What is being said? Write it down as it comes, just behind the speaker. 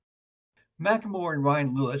Macklemore and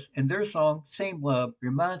Ryan Lewis, in their song Same Love,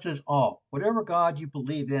 reminds us all whatever God you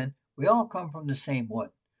believe in, we all come from the same one.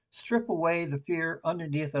 Strip away the fear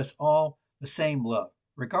underneath us all, the same love,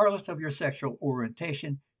 regardless of your sexual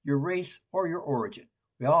orientation, your race, or your origin.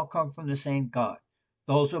 We all come from the same God.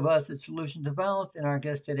 Those of us at Solutions to Violence and our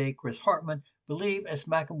guest today, Chris Hartman, believe, as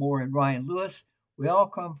Macklemore and Ryan Lewis, we all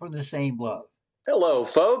come from the same love. Hello,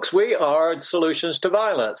 folks. We are Solutions to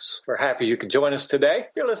Violence. We're happy you could join us today.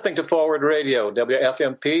 You're listening to Forward Radio,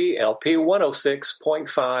 WFMP LP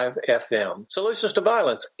 106.5 FM. Solutions to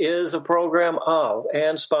Violence is a program of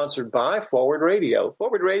and sponsored by Forward Radio.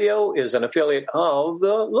 Forward Radio is an affiliate of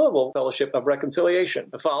the Louisville Fellowship of Reconciliation.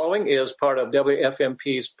 The following is part of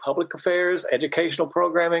WFMP's public affairs, educational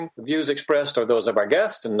programming. The views expressed are those of our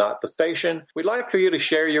guests and not the station. We'd like for you to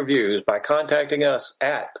share your views by contacting us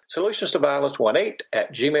at Solutions to Violence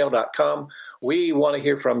 18@gmail.com. We want to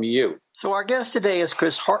hear from you. So our guest today is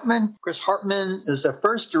Chris Hartman. Chris Hartman is the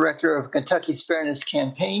first director of Kentucky's Fairness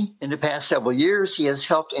Campaign. In the past several years, he has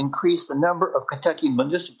helped increase the number of Kentucky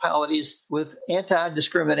municipalities with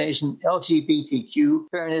anti-discrimination LGBTQ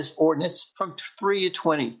fairness ordinance from 3 to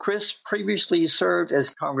 20. Chris previously served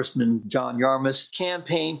as Congressman John Yarmouth's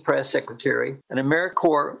campaign press secretary, an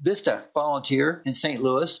AmeriCorps Vista volunteer in St.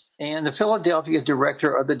 Louis, and the Philadelphia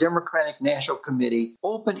director of the Democratic National Committee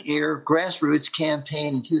Open Air Grassroots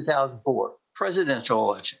Campaign in 2004 presidential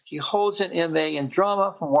election. He holds an MA in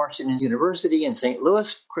drama from Washington University in St.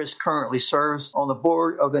 Louis. Chris currently serves on the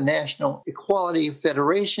board of the National Equality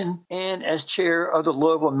Federation and as chair of the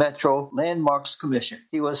Louisville Metro Landmarks Commission.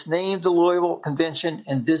 He was named the Louisville Convention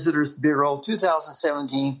and Visitors Bureau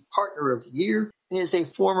 2017 Partner of the Year and is a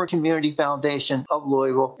former Community Foundation of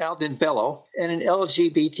Louisville Alden Fellow and an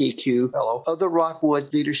LGBTQ Fellow of the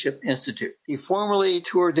Rockwood Leadership Institute. He formerly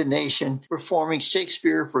toured the nation performing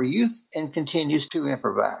Shakespeare for youth and continues to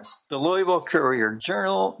improvise. The Louisville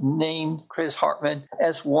Courier-Journal named Chris Hartman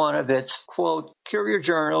as one of its, quote,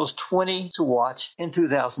 Courier-Journal's 20 to watch in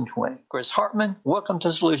 2020. Chris Hartman, welcome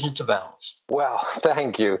to Solutions to Violence. Well,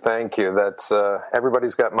 thank you. That's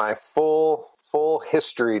everybody's got my full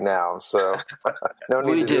history now, so no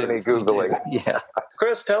need to do any Googling. Yeah.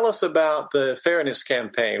 Chris, tell us about the Fairness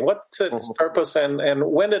Campaign. What's its purpose and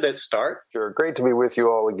when did it start? Sure. Great to be with you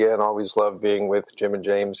all again. Always love being with Jim and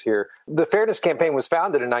James here. The Fairness Campaign was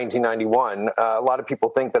founded in 1991. A lot of people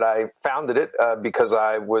think that I founded it because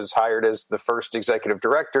I was hired as the first executive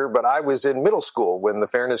director, but I was in middle school when the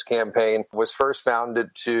Fairness Campaign was first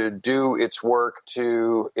founded to do its work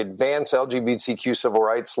to advance LGBTQ civil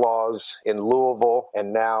rights laws in Louisville,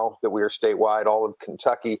 and now that we are statewide, all of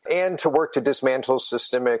Kentucky, and to work to dismantle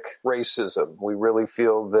systemic racism. We really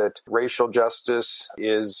feel that racial justice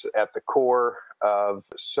is at the core of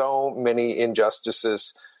so many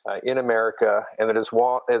injustices in America, and that as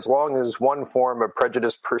long as one form of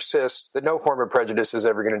prejudice persists, that no form of prejudice is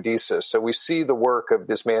ever going to desist. So we see the work of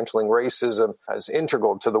dismantling racism as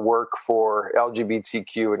integral to the work for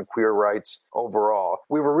LGBTQ and queer rights overall.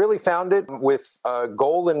 We were really founded with a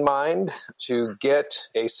goal in mind to get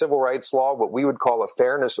a civil rights law, what we would call a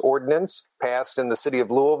fairness ordinance, passed in the city of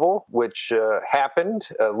Louisville, which happened.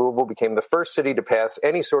 Louisville became the first city to pass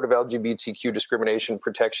any sort of LGBTQ discrimination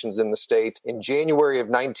protections in the state. In January of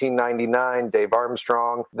 1999, Dave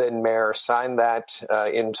Armstrong, then mayor, signed that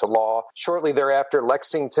into law. Shortly thereafter,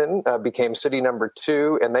 Lexington became city number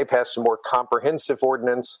 2, and they passed a more comprehensive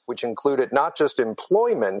ordinance, which included not just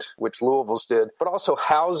employment, which Louisville's did, but also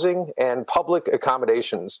housing and public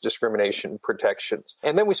accommodations discrimination protections.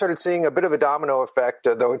 And then we started seeing a bit of a domino effect,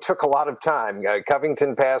 though it took a lot of time.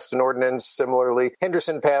 Covington passed an ordinance similarly.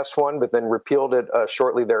 Henderson passed one, but then repealed it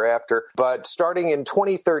shortly thereafter. But starting in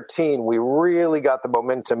 2013, we really got the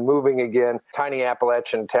momentum moving again. Tiny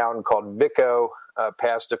Appalachian town called Vico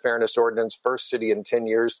passed a fairness ordinance, first city in 10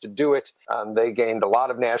 years to do it. They gained a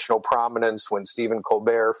lot of national prominence when Stephen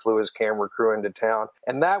Colbert flew his camera crew into town.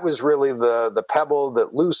 And that was really the pebble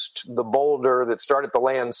that loosed the boulder that started the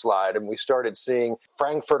landslide. And we started seeing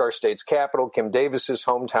Frankfort, our state's capital, Kim Davis's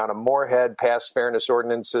hometown of Moorhead, pass fairness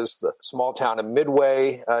ordinances. The small town of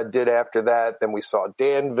Midway did after that. Then we saw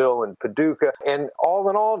Danville and Paducah. And all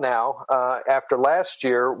in all now, after last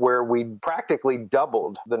year, where we practically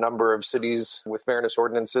doubled the number of cities with fairness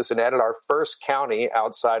ordinances and added our first county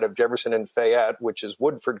outside of Jefferson and Fayette, which is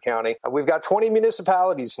Woodford County. We've got 20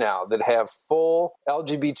 municipalities now that have full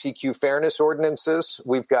LGBTQ fairness ordinances.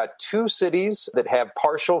 We've got 2 cities that have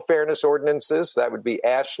partial fairness ordinances. That would be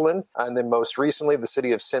Ashland. And then most recently, the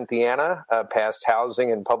city of Cynthiana passed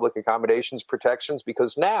housing and public accommodations protections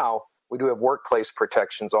because now We do have workplace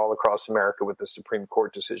protections all across America with the Supreme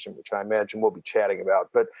Court decision, which I imagine we'll be chatting about.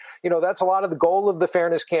 But, that's a lot of the goal of the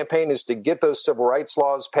Fairness Campaign is to get those civil rights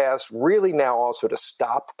laws passed, really now also to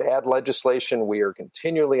stop bad legislation. We are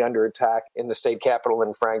continually under attack in the state capitol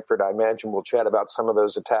in Frankfurt. I imagine we'll chat about some of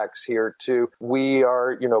those attacks here too. We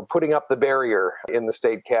are, putting up the barrier in the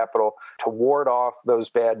state capitol to ward off those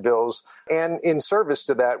bad bills. And in service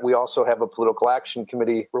to that, we also have a political action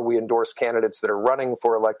committee where we endorse candidates that are running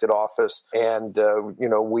for elected office. And,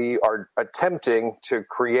 we are attempting to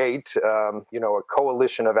create, a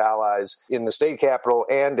coalition of allies in the state capitol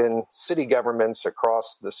and in city governments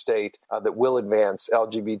across the state that will advance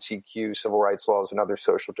LGBTQ civil rights laws and other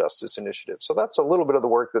social justice initiatives. So that's a little bit of the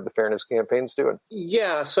work that the Fairness Campaign's doing.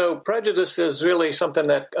 Yeah, so prejudice is really something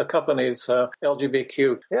that accompanies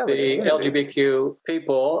LGBTQ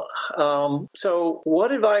people. So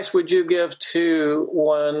what advice would you give to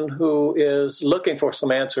one who is looking for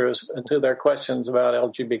some answers to their questions about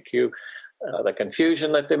LGBTQ, the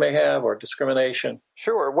confusion that they may have or discrimination?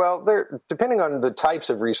 Sure. Well, depending on the types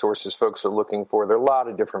of resources folks are looking for, there are a lot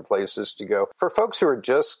of different places to go. For folks who are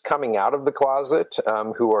just coming out of the closet,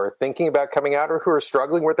 who are thinking about coming out or who are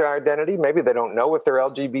struggling with their identity, maybe they don't know if they're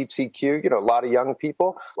LGBTQ, a lot of young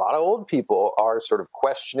people, a lot of old people are sort of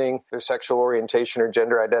questioning their sexual orientation or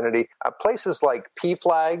gender identity. Places like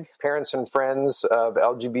PFLAG, Parents and Friends of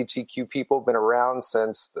LGBTQ People, have been around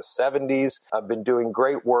since the 70s, have been doing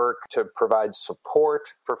great work to provide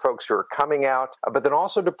support for folks who are coming out, but then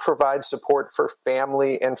also to provide support for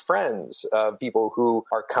family and friends of people who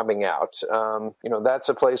are coming out. That's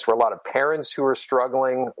a place where a lot of parents who are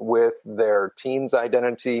struggling with their teens'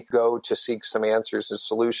 identity go to seek some answers and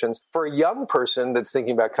solutions. For a young person that's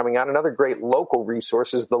thinking about coming out, another great local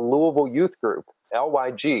resource is the Louisville Youth Group,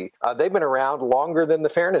 LYG. They've been around longer than the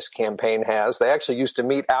Fairness Campaign has. They actually used to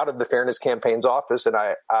meet out of the Fairness Campaign's office, and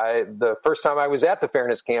the first time I was at the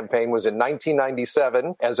Fairness Campaign was in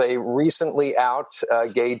 1997 as a recently out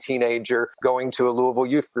gay teenager going to a Louisville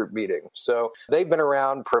Youth Group meeting. So they've been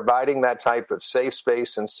around providing that type of safe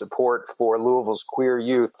space and support for Louisville's queer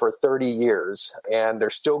youth for 30 years, and they're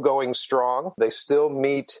still going strong. They still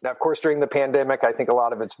meet. Now, of course, during the pandemic, I think a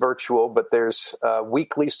lot of it's virtual, but there's a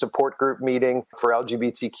weekly support group meeting for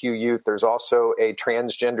LGBTQ youth. There's also a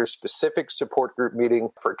transgender specific support group meeting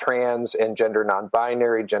for trans and gender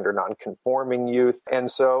non-binary, gender non-conforming youth.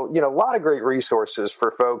 And so, a lot of great resources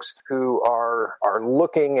for folks who are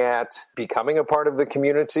looking at becoming a part of the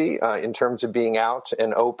community in terms of being out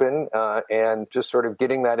and open and just sort of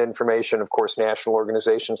getting that information. Of course, national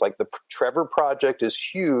organizations like the Trevor Project is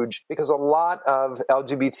huge because a lot of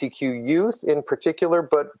LGBTQ youth in particular,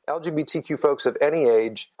 but LGBTQ folks of any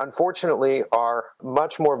age, unfortunately, are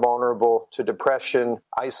much more vulnerable to depression,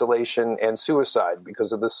 isolation, and suicide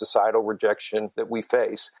because of the societal rejection that we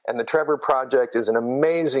face. And the Trevor Project is an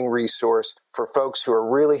amazing resource for folks who are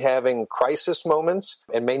really having crisis moments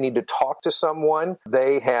and may need to talk to someone.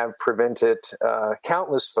 They have prevented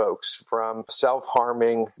countless folks from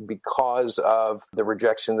self-harming because of the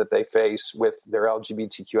rejection that they face with their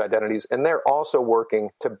LGBTQ identities. And they're also working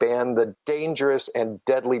to ban the dangerous and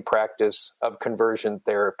deadly practice of conversion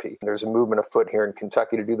therapy. There's a movement afoot here in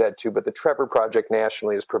Kentucky to do that too, but the Trevor Project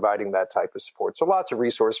nationally is providing that type of support. So lots of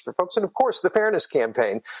resources for folks. And of course, the Fairness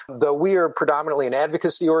Campaign, though we are predominantly an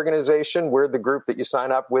advocacy organization, we're the group that you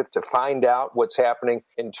sign up with to find out what's happening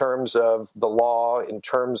in terms of the law, in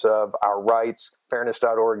terms of our rights.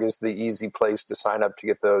 Fairness.org is the easy place to sign up to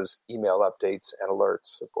get those email updates and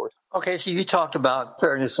alerts, of course. Okay, so you talked about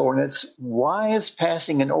fairness ordinance. Why is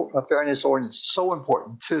passing a fairness ordinance so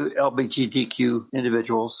important to LGBTQ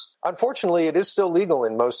individuals? Unfortunately, it is still legal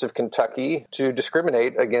in most of Kentucky to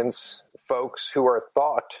discriminate against folks who are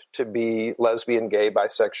thought to be lesbian, gay,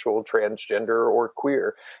 bisexual, transgender, or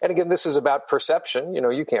queer. And again, this is about perception.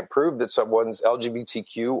 You can't prove that someone's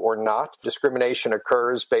LGBTQ or not. Discrimination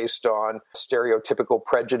occurs based on stereotypical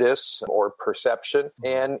prejudice or perception.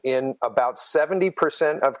 And in about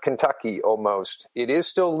 70% of Kentucky, almost, it is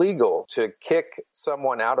still legal to kick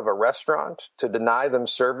someone out of a restaurant, to deny them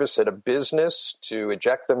service at a business, to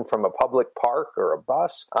eject them from a public park or a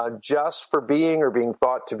bus, just for being or being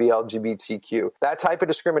thought to be LGBTQ. That type of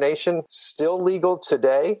discrimination still legal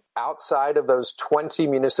today outside of those 20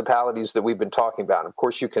 municipalities that we've been talking about. Of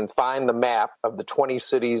course, you can find the map of the 20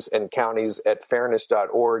 cities and counties at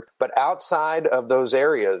fairness.org, but outside of those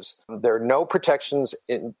areas, there are no protections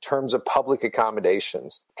in terms of public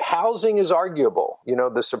accommodations. Housing is arguable.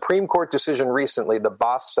 The Supreme Court decision recently, the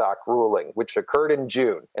Bostock ruling, which occurred in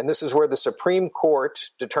June, and this is where the Supreme Court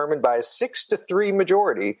determined by a 6-3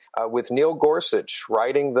 majority with Neil Gorsuch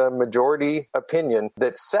writing the majority opinion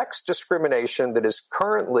that sex discrimination that is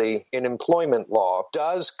currently in employment law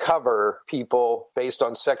does cover people based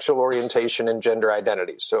on sexual orientation and gender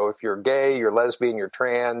identity. So if you're gay, you're lesbian, you're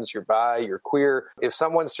trans, you're bi, you're queer, if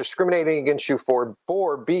someone's discriminating against you for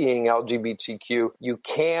being LGBTQ, you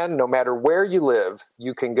can, no matter where you live,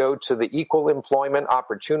 you can go to the Equal Employment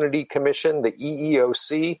Opportunity Commission, the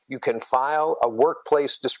EEOC. You can file a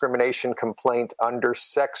workplace discrimination complaint under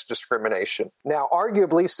sex discrimination. Now,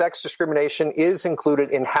 arguably, sex discrimination is included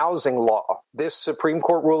in housing law. This Supreme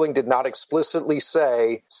Court ruling did not explicitly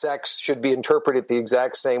say sex should be interpreted the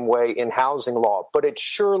exact same way in housing law, but it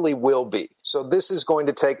surely will be. So this is going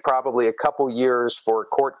to take probably a couple years for a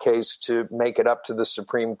court case to make it up to the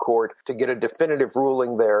Supreme Court to get a definitive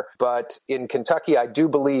ruling there. But in Kentucky, I do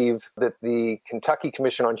believe that the Kentucky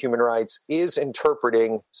Commission on Human Rights is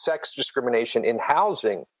interpreting sex discrimination in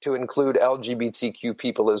housing to include LGBTQ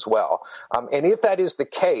people as well. And if that is the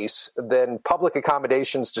case, then public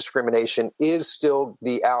accommodations discrimination is still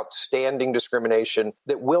the outstanding discrimination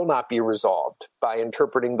that will not be resolved by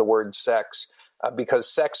interpreting the word sex,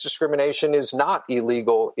 because sex discrimination is not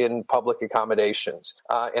illegal in public accommodations.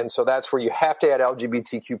 And so that's where you have to add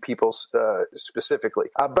LGBTQ people specifically.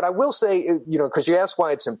 But I will say, because you asked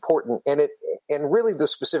why it's important, and really the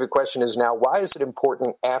specific question is now, why is it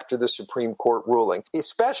important after the Supreme Court ruling,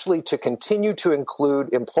 especially to continue to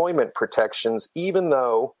include employment protections, even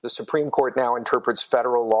though the Supreme Court now interprets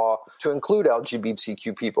federal law to include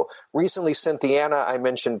LGBTQ people. Recently, Cynthiana, I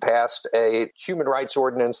mentioned, passed a human rights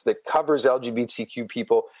ordinance that covers LGBTQ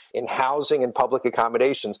people in housing and public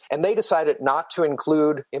accommodations. And they decided not to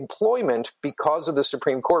include employment because of the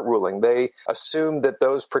Supreme Court ruling. They assumed that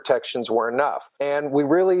those protections were enough. And we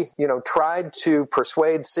really, tried to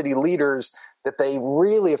persuade city leaders that they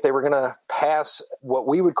really, if they were going to pass what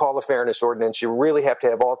we would call a fairness ordinance, you really have to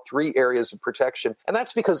have all three areas of protection. And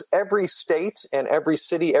that's because every state and every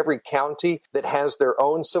city, every county that has their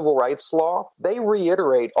own civil rights law, they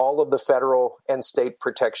reiterate all of the federal and state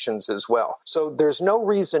protections as well. So there's no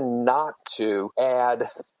reason not to add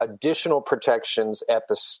additional protections at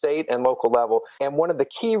the state and local level. And one of the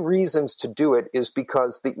key reasons to do it is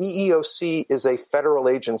because the EEOC is a federal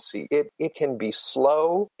agency. It can be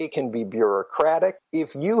slow, it can be bureaucratic.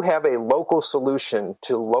 If you have a local solution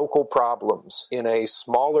to local problems in a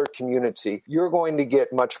smaller community, you're going to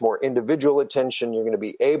get much more individual attention. You're going to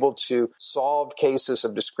be able to solve cases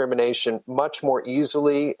of discrimination much more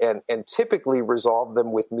easily and typically resolve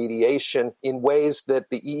them with mediation in ways that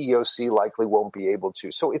the EEOC likely won't be able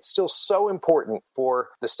to. So it's still so important for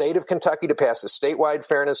the state of Kentucky to pass a statewide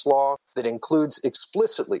fairness law that includes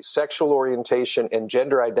explicitly sexual orientation and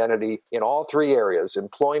gender identity in all three areas: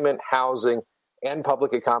 employment, housing, and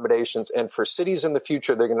public accommodations. And for cities in the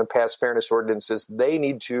future, they're going to pass fairness ordinances. They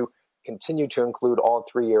need to continue to include all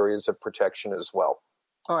three areas of protection as well.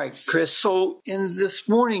 All right, Chris. So in this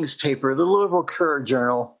morning's paper, the Louisville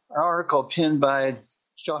Courier-Journal, an article penned by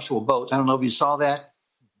Joshua Boat, I don't know if you saw that,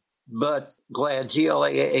 but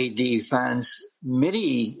GLAAD finds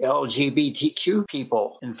many LGBTQ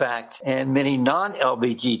people, in fact, and many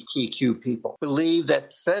non-LGBTQ people believe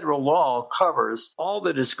that federal law covers all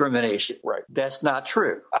the discrimination. Right. That's not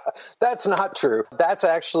true. That's not true. That's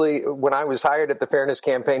actually, when I was hired at the Fairness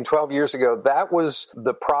Campaign 12 years ago, that was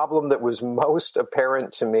the problem that was most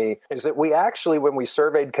apparent to me, is that we actually, when we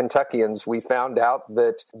surveyed Kentuckians, we found out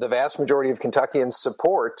that the vast majority of Kentuckians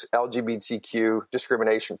support LGBTQ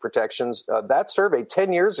discrimination protections. That survey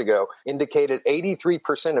 10 years ago indicated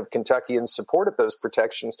 83% of Kentuckians supported those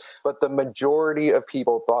protections, but the majority of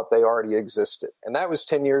people thought they already existed. And that was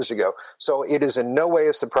 10 years ago. So it is in no way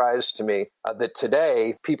a surprise to me that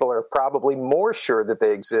today people are probably more sure that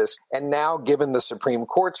they exist. And now, given the Supreme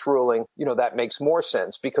Court's ruling, that makes more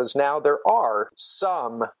sense, because now there are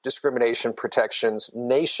some discrimination protections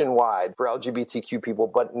nationwide for LGBTQ people,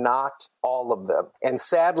 but not all of them. And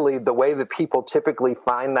sadly, the way that people typically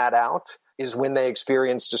find that out is when they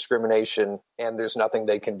experience discrimination and there's nothing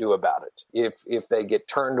they can do about it. If they get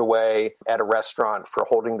turned away at a restaurant for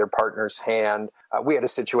holding their partner's hand. We had a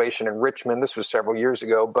situation in Richmond, this was several years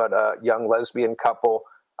ago, but a young lesbian couple,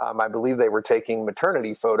 I believe they were taking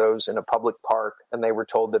maternity photos in a public park, and they were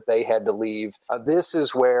told that they had to leave. This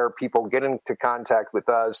is where people get into contact with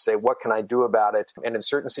us, say, what can I do about it? And in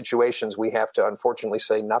certain situations, we have to unfortunately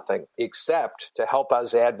say nothing, except to help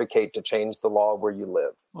us advocate to change the law where you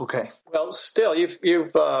live. Okay. Well, still, you've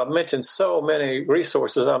mentioned so many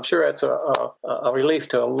resources. I'm sure that's a relief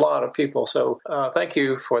to a lot of people. So thank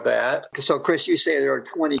you for that. So, Chris, you say there are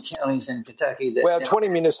 20 counties in Kentucky that... 20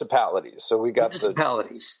 municipalities. So we got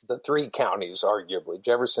municipalities. The three counties, arguably,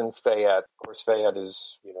 Jefferson, Fayette. Of course, Fayette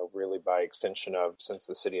is, really by extension of, since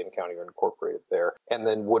the city and county are incorporated there, and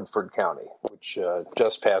then Woodford County, which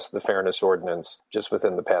just passed the fairness ordinance just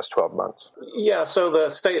within the past 12 months. Yeah, so the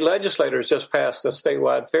state legislators just passed the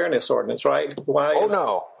statewide fairness ordinance, right?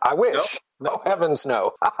 No, I wish. No, heavens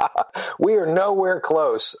no. We are nowhere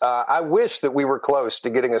close. I wish that we were close to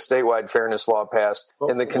getting a statewide fairness law passed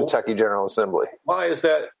in the Kentucky General Assembly. Why is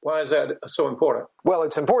that so important? Well,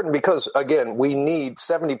 it's important because, again, we need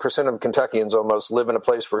 70% of Kentuckians almost live in a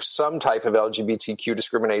place where some type of LGBTQ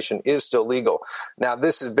discrimination is still legal. Now,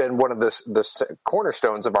 this has been one of the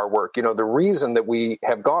cornerstones of our work. You know, the reason that we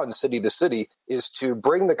have gone city to city is to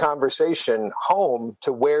bring the conversation home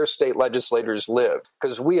to where state legislators live,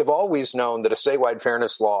 because we have always known that a statewide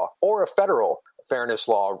fairness law or a federal fairness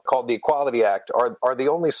law called the Equality Act are the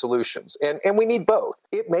only solutions. And we need both.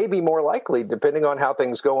 It may be more likely, depending on how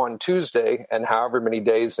things go on Tuesday and however many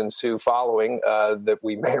days ensue following, that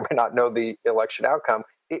we may or may not know the election outcome.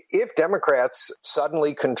 If Democrats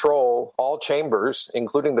suddenly control all chambers,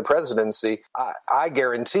 including the presidency, I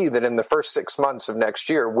guarantee that in the first 6 months of next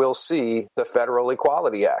year, we'll see the Federal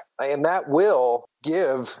Equality Act. And that will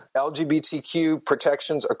give LGBTQ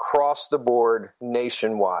protections across the board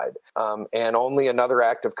nationwide. And only another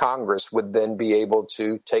act of Congress would then be able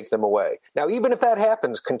to take them away. Now, even if that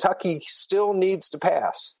happens, Kentucky still needs to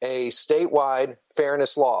pass a statewide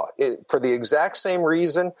fairness law for the exact same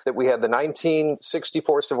reason that we had the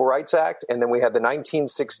 1964 Civil Rights Act and then we had the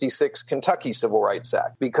 1966 Kentucky Civil Rights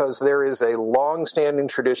Act, because there is a long-standing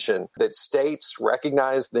tradition that states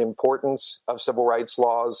recognize the importance of civil rights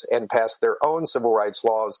laws and pass their own civil rights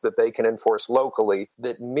laws that they can enforce locally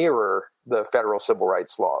that mirror the federal civil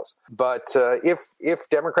rights laws. But if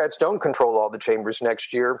Democrats don't control all the chambers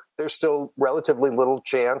next year, there's still relatively little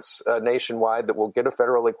chance nationwide that we'll get a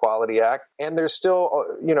Federal Equality Act. And there's still,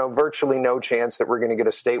 virtually no chance that we're going to get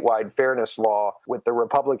a statewide fairness law with the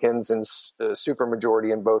Republicans in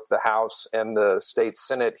supermajority in both the House and the state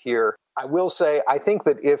Senate here. I will say, I think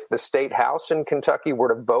that if the state House in Kentucky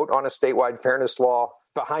were to vote on a statewide fairness law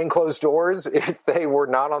behind closed doors, if they were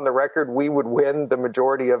not on the record, we would win the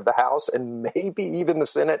majority of the House and maybe even the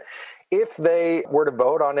Senate. If they were to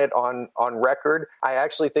vote on it on record, I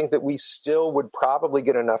actually think that we still would probably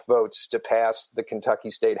get enough votes to pass the Kentucky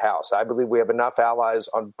State House. I believe we have enough allies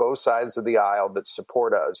on both sides of the aisle that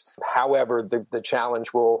support us. However, the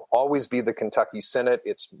challenge will always be the Kentucky Senate.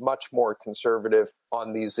 It's much more conservative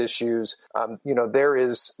on these issues. There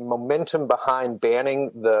is momentum behind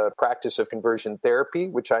banning the practice of conversion therapy,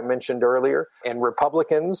 which I mentioned earlier, and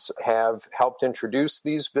Republicans have helped introduce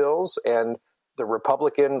these bills, and the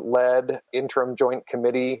Republican-led Interim Joint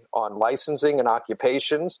Committee on Licensing and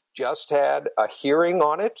Occupations just had a hearing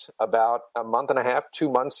on it about a month and a half, 2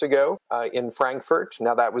 months ago in Frankfort.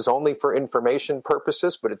 Now, that was only for information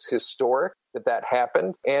purposes, but it's historic that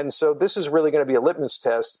happened. And so this is really going to be a litmus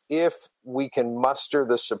test if we can muster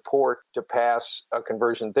the support to pass a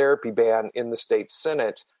conversion therapy ban in the state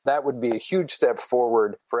Senate. That would be a huge step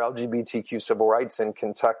forward for LGBTQ civil rights in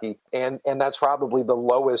Kentucky. And that's probably the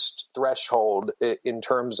lowest threshold in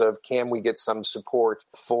terms of can we get some support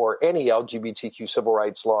for any LGBTQ civil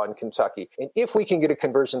rights law in Kentucky. And if we can get a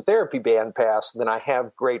conversion therapy ban passed, then I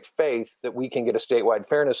have great faith that we can get a statewide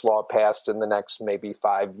fairness law passed in the next maybe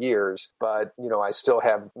 5 years. But, I still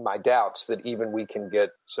have my doubts that even we can get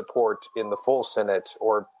support in the full Senate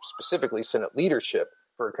or specifically Senate leadership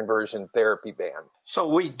for a conversion therapy ban. So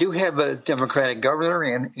we do have a Democratic governor,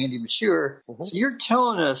 and Andy Beshear. Mm-hmm. So you're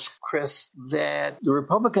telling us, Chris, that the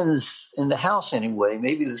Republicans in the House anyway,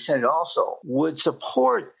 maybe the Senate also, would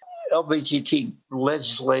support LGBT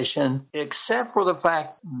legislation except for the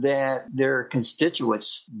fact that their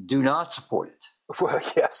constituents do not support it. Well,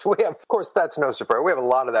 yes, we have. Of course, that's no surprise. We have a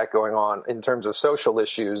lot of that going on in terms of social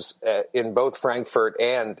issues in both Frankfort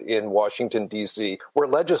and in Washington, D.C., where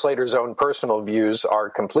legislators' own personal views are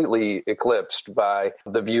completely eclipsed by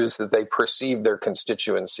the views that they perceive their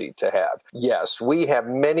constituency to have. Yes, we have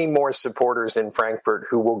many more supporters in Frankfort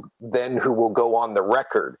who will go on the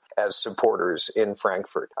record as supporters in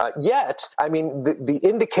Frankfort. Yet, the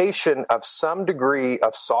indication of some degree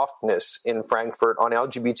of softness in Frankfort on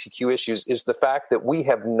LGBTQ issues is the fact that we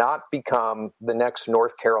have not become the next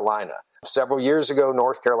North Carolina. Several years ago,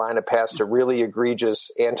 North Carolina passed a really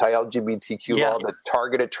egregious anti-LGBTQ law that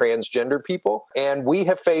targeted transgender people. And we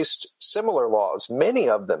have faced similar laws, many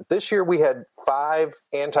of them. This year, we had 5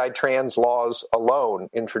 anti-trans laws alone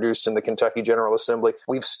introduced in the Kentucky General Assembly.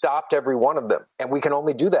 We've stopped every one of them. And we can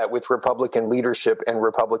only do that with Republican leadership and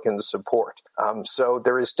Republican support. So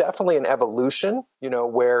there is definitely an evolution,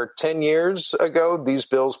 where 10 years ago, these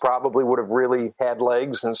bills probably would have really had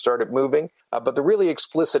legs and started moving. But the really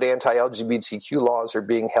explicit anti-LGBT anti-LGBTQ laws are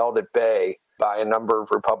being held at bay by a number of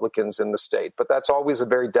Republicans in the state. But that's always a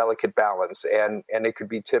very delicate balance, and it could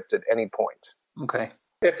be tipped at any point. Okay.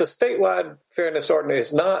 If the statewide fairness ordinance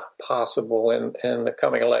is not possible in the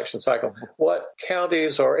coming election cycle, what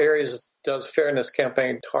counties or areas does Fairness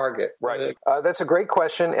Campaign target? Right. That's a great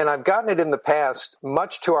question, and I've gotten it in the past.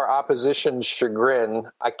 Much to our opposition's chagrin,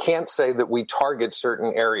 I can't say that we target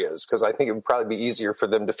certain areas because I think it would probably be easier for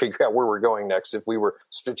them to figure out where we're going next if we were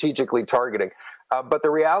strategically targeting. But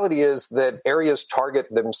the reality is that areas target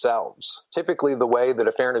themselves. Typically, the way that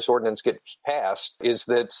a fairness ordinance gets passed is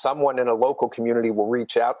that someone in a local community will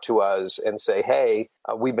reach out to us and say, hey,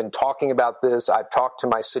 we've been talking about this. I've talked to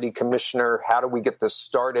my city commissioner. How do we get this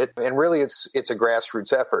started? And really, it's a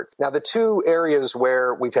grassroots effort. Now, the two areas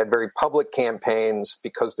where we've had very public campaigns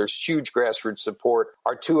because there's huge grassroots support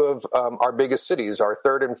are two of our biggest cities, our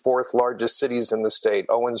third and fourth largest cities in the state,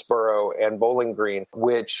 Owensboro and Bowling Green,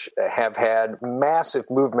 which have had massive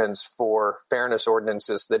movements for fairness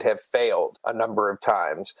ordinances that have failed a number of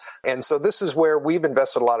times. And so this is where we've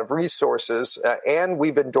invested a lot of resources and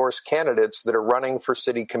we've endorsed candidates that are running for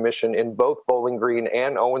city commission in both Bowling Green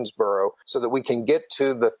and Owensboro so that we can get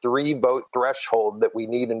to the 3-vote threshold that we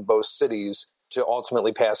need in both cities to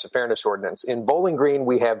ultimately pass a fairness ordinance. In Bowling Green,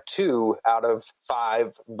 we have 2 out of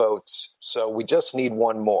 5 votes. So we just need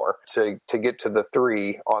one more to get to the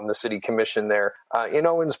 3 on the city commission there. In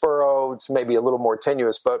Owensboro, it's maybe a little more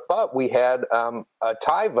tenuous, but we had a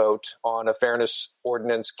tie vote on a fairness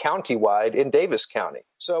ordinance countywide in Davis County.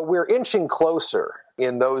 So we're inching closer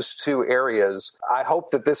in those two areas. I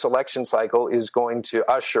hope that this election cycle is going to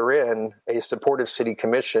usher in a supportive city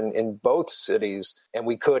commission in both cities, and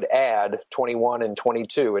we could add 21 and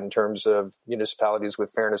 22 in terms of municipalities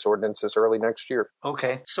with fairness ordinances early next year.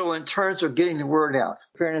 Okay. So in terms of getting the word out,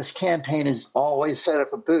 Fairness Campaign has always set up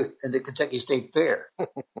a booth in the Kentucky State Fair.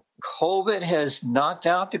 COVID has knocked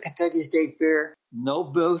out the Kentucky State Fair. No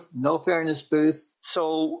booth, no fairness booth.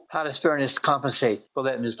 So how does Fairness compensate for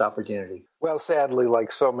that missed opportunity? Well, sadly,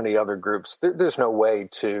 like so many other groups, there's no way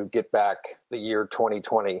to get back the year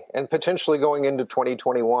 2020 and potentially going into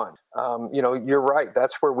 2021. You're right.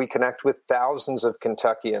 That's where we connect with thousands of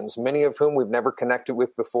Kentuckians, many of whom we've never connected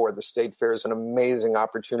with before. The State Fair is an amazing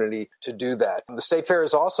opportunity to do that. The State Fair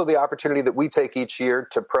is also the opportunity that we take each year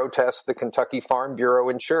to protest the Kentucky Farm Bureau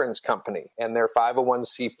Insurance Company and their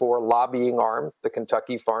 501c4 lobbying arm, the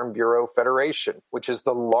Kentucky Farm Bureau Federation, which is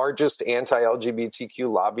the largest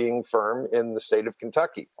anti-LGBTQ lobbying firm in the state of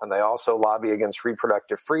Kentucky. And they also lobby against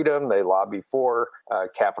reproductive freedom. They lobby for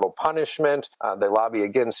capital punishment. They lobby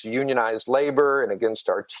against unionized labor and against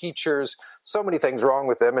our teachers. So many things wrong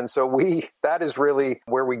with them. And so that is really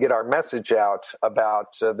where we get our message out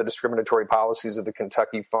about the discriminatory policies of the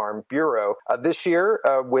Kentucky Farm Bureau. This year,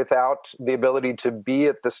 without the ability to be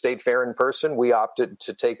at the State Fair in person, we opted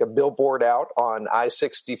to take a billboard out on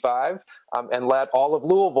I-65 and let all of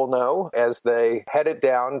Louisville know as they headed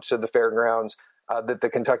down to the fairgrounds that the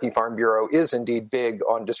Kentucky Farm Bureau is indeed big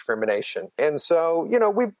on discrimination. And so,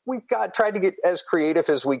 we've tried to get as creative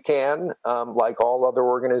as we can, like all other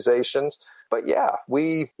organizations. But yeah,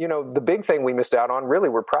 the big thing we missed out on really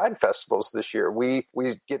were Pride festivals this year. We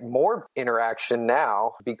get more interaction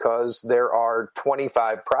now because there are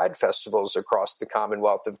 25 Pride festivals across the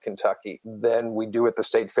Commonwealth of Kentucky than we do at the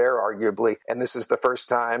State Fair, arguably. And this is the first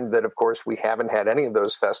time that, of course, we haven't had any of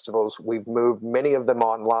those festivals. We've moved many of them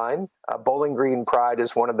online. Bowling Green Pride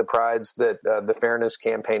is one of the prides that the Fairness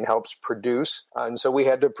Campaign helps produce. And so we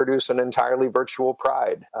had to produce an entirely virtual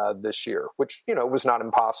Pride this year, which, was not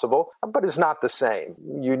impossible, but is not the same.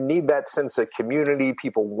 You need that sense of community.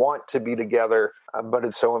 People want to be together, but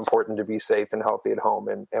it's so important to be safe and healthy at home.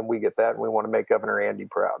 And we get that, and we want to make Governor Andy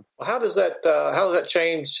proud. Well, how does that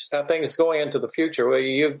change things going into the future? Will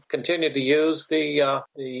you continue to use the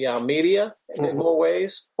media in more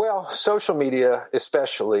ways? Well, social media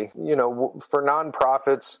especially. For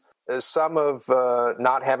nonprofits, some of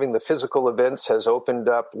not having the physical events has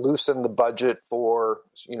loosened the budget for,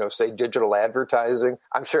 say, digital advertising.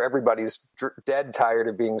 I'm sure everybody's dead tired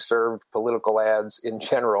of being served political ads in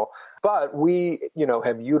general. But we,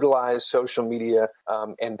 have utilized social media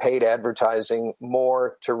and paid advertising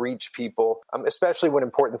more to reach people, especially when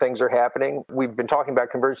important things are happening. We've been talking about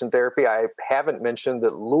conversion therapy. I haven't mentioned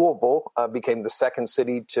that Louisville became the second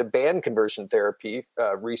city to ban conversion therapy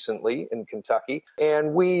recently in Kentucky.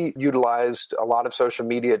 And we we utilized a lot of social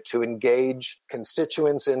media to engage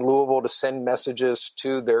constituents in Louisville to send messages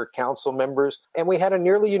to their council members. And we had a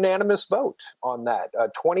nearly unanimous vote on that, a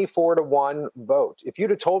 24-1 vote. If you'd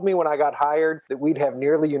have told me when I got hired that we'd have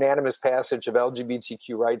nearly unanimous passage of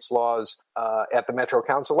LGBTQ rights laws at the Metro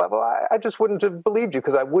Council level, I just wouldn't have believed you,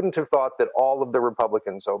 because I wouldn't have thought that all of the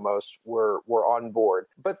Republicans almost were on board.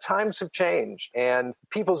 But times have changed, and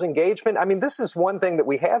people's engagement. I mean, this is one thing that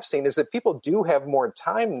we have seen, is that people do have more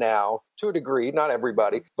time now, to a degree, not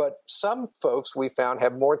everybody, but some folks we found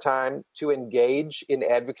have more time to engage in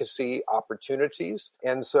advocacy opportunities.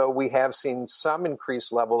 And so we have seen some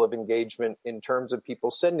increased level of engagement in terms of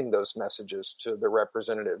people sending those messages to their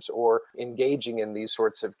representatives or engaging in these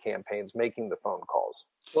sorts of campaigns, making the phone calls.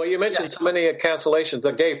 Well, you mentioned so many cancellations.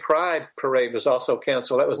 The Gay Pride Parade was also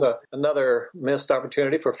canceled. That was another missed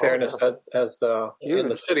opportunity for fairness in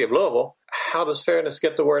the city of Louisville. How does fairness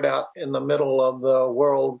get the word out in the middle of the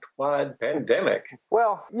worldwide pandemic?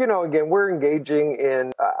 Well, again, we're engaging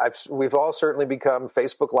in, we've all certainly become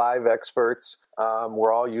Facebook Live experts.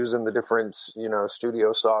 We're all using the different,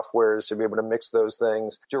 studio softwares to be able to mix those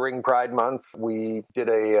things. During Pride Month, we did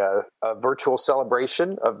a virtual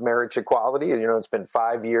celebration of marriage equality. It's been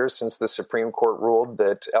 5 years since the Supreme Court ruled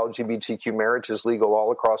that LGBTQ marriage is legal all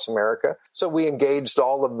across America. So we engaged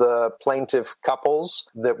all of the plaintiff couples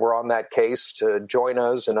that were on that case to join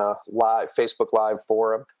us in a live Facebook Live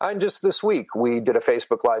forum. And just this week, we did a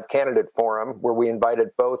Facebook Live candidate forum where we invited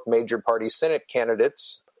both major party Senate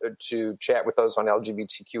candidates to chat with us on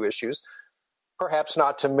LGBTQ issues. Perhaps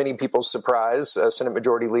not to many people's surprise, Senate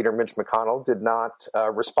Majority Leader Mitch McConnell did not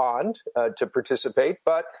respond to participate,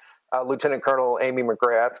 but Lieutenant Colonel Amy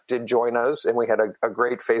McGrath did join us, and we had a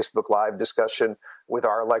great Facebook Live discussion with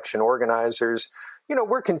our election organizers.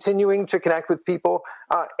 We're continuing to connect with people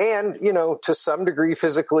and, to some degree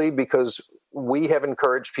physically, because we have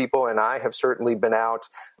encouraged people, and I have certainly been out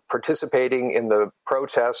participating in the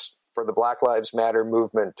protests for the Black Lives Matter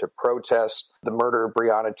movement to protest the murder of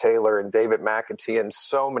Breonna Taylor and David McAtee and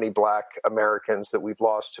so many Black Americans that we've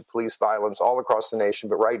lost to police violence all across the nation,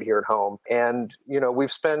 but right here at home. And, we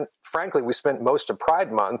spent most of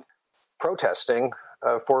Pride Month protesting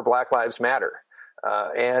for Black Lives Matter.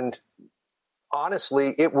 And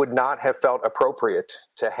honestly, it would not have felt appropriate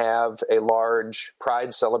to have a large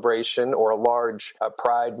Pride celebration or a large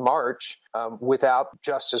Pride march without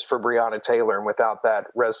justice for Breonna Taylor and without that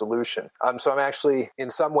resolution. So I'm actually, in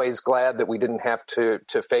some ways, glad that we didn't have to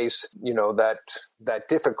face, that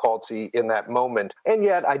difficulty in that moment. And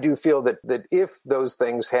yet, I do feel that if those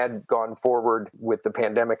things had gone forward with the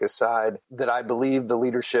pandemic aside, that I believe the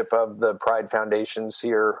leadership of the Pride Foundations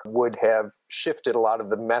here would have shifted a lot of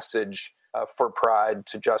the message for Pride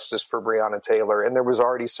to justice for Breonna Taylor. And there was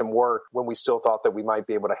already some work when we still thought that we might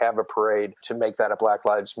be able to have a parade to make that a Black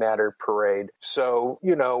Lives Matter parade. So,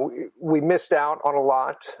 we missed out on a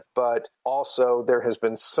lot, but also there has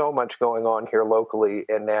been so much going on here locally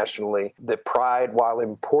and nationally that Pride, while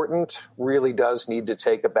important, really does need to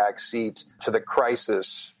take a back seat to the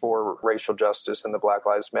crisis for racial justice in the Black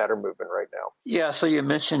Lives Matter movement right now. Yeah, so you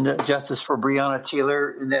mentioned justice for Breonna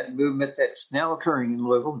Taylor and that movement that's now occurring in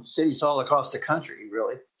Louisville, cities all across the country,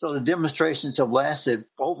 really. So the demonstrations have lasted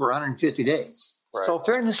over 150 days. Right. So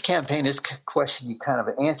Fairness Campaign is a question you kind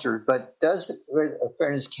of answered, but does a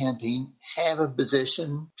Fairness Campaign have a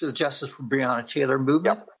position to the Justice for Breonna Taylor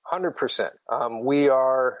movement? Yep, 100%. We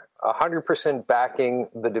are 100% backing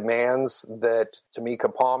the demands that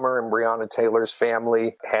Tamika Palmer and Breonna Taylor's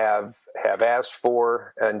family have asked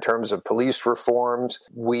for in terms of police reforms.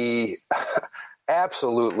 We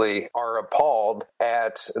absolutely are appalled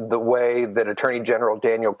at the way that Attorney General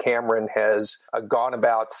Daniel Cameron has gone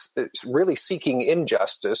about really seeking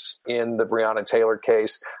injustice in the Breonna Taylor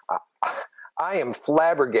case. I am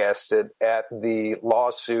flabbergasted at the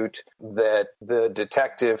lawsuit that the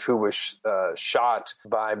detective who was shot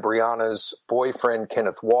by Breonna's boyfriend,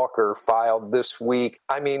 Kenneth Walker, filed this week.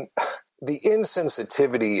 I mean, the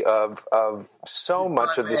insensitivity of so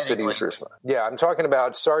much of the city's response. Yeah, I'm talking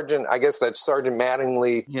about Sergeant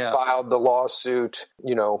Mattingly filed the lawsuit,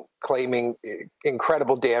 claiming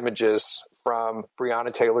incredible damages from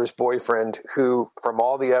Breonna Taylor's boyfriend, who, from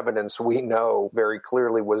all the evidence we know very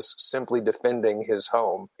clearly, was simply defending his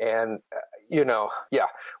home. And,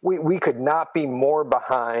 we could not be more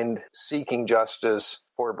behind seeking justice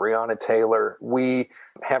for Breonna Taylor. We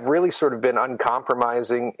have really sort of been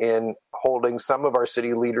uncompromising in holding some of our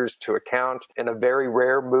city leaders to account. In a very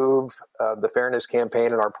rare move, the Fairness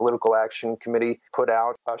Campaign and our Political Action Committee put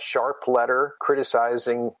out a sharp letter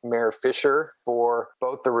criticizing Mayor Fisher for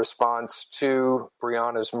both the response to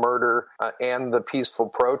Breonna's murder and the peaceful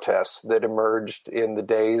protests that emerged in the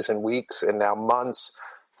days and weeks and now months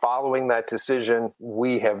following that decision.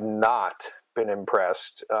 We have not been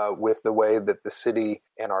impressed with the way that the city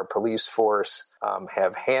and our police force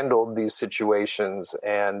have handled these situations.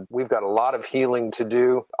 And we've got a lot of healing to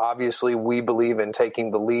do. Obviously, we believe in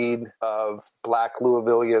taking the lead of Black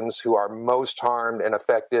Louisvillians who are most harmed and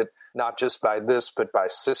affected, not just by this, but by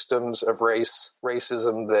systems of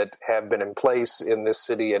racism that have been in place in this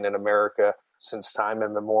city and in America since time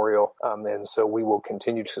immemorial. And so we will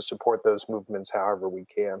continue to support those movements however we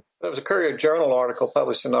can. There was a Courier Journal article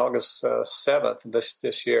published on August 7th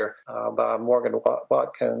this year by Morgan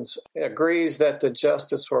Watkins. He agrees that the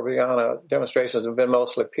Justice for Breonna demonstrations have been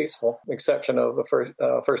mostly peaceful, with the exception of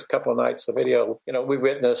the first couple of nights. The video, we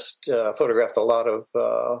witnessed, photographed a lot of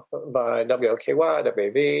by WOKY,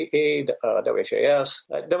 WAVE, WHAS.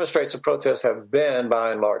 That demonstrates the protests have been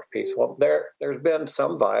by and large peaceful. There's been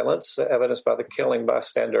some violence, evidenced by the killing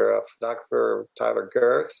bystander of photographer Tyler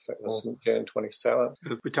Girth. It was June 27th.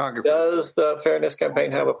 Does the Fairness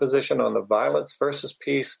Campaign have a position on the violence versus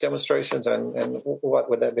peace demonstrations, and what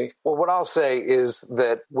would that be? Well, what I'll say is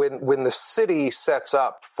that when the city sets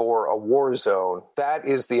up for a war zone, that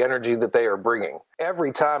is the energy that they are bringing.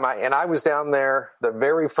 Every time I was down there the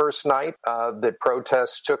very first night that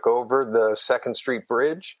protests took over the 2nd Street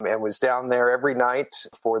Bridge, and was down there every night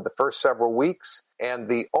for the first several weeks. And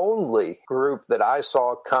the only group that I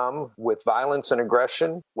saw come with violence and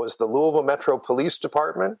aggression was the Louisville Metro Police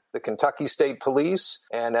Department, the Kentucky State Police,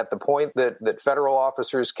 and at the point that federal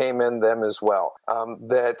officers came in, them as well.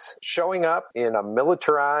 That showing up in a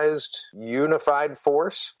militarized, unified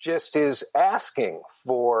force just is asking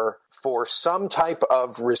for some type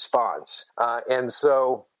of response. And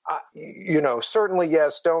so certainly,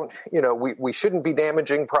 yes, we shouldn't be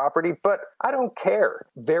damaging property, but I don't care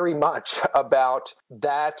very much about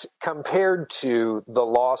that compared to the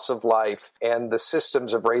loss of life and the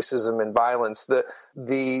systems of racism and violence.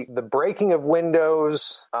 The breaking of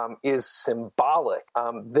windows is symbolic.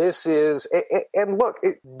 This is, and look,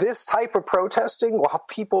 this type of protesting, while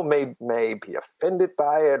people may be offended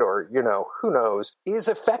by it or, who knows, is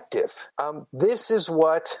effective. This is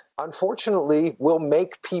what, unfortunately, will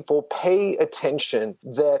make people pay attention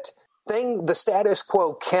that the status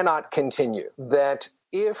quo cannot continue, that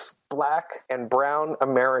if Black and brown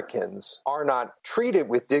Americans are not treated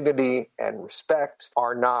with dignity and respect,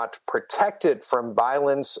 are not protected from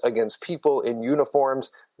violence against people in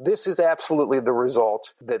uniforms, this is absolutely the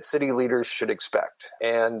result that city leaders should expect.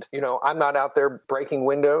 And, I'm not out there breaking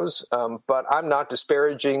windows, but I'm not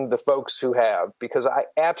disparaging the folks who have, because I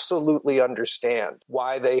absolutely understand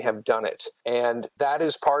why they have done it. And that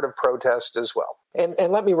is part of protest as well. And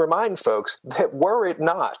let me remind folks that were it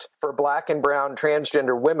not for Black and brown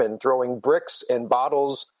transgender women throwing bricks and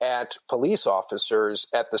bottles at police officers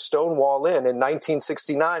at the Stonewall Inn in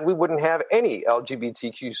 1969, we wouldn't have any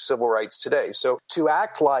LGBTQ civil rights today. So to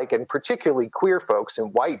act like, and particularly queer folks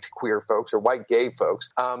and white queer folks or white gay folks,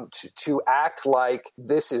 to act like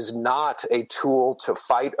this is not a tool to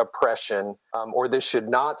fight oppression, or this should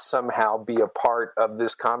not somehow be a part of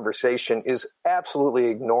this conversation, is absolutely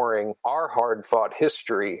ignoring our hard-fought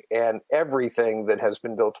history and everything that has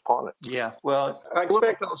been built upon it. Yeah, well,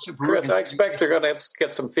 Chris, I expect they're going to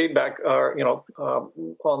get some feedback,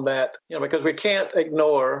 on that, because we can't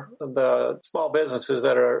ignore the small businesses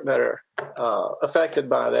that are affected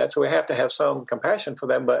by that. So we have to have some compassion for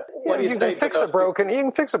them. But what do you think? You can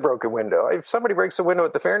fix a broken window. If somebody breaks a window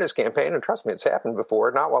at the Fairness Campaign, and trust me, it's happened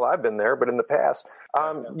before, not while I've been there, but in the past,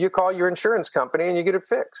 you call your insurance company and you get it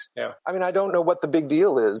fixed. Yeah. I mean, I don't know what the big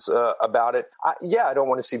deal is about it. I don't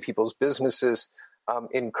want to see people's businesses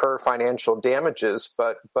incur financial damages,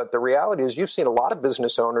 but the reality is you've seen a lot of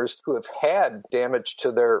business owners who have had damage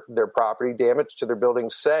to their property, damage to their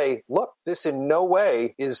buildings, say, look, this in no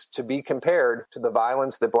way is to be compared to the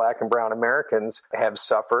violence that Black and brown Americans have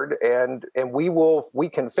suffered, and we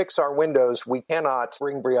can fix our windows. We cannot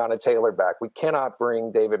bring Breonna Taylor back. We cannot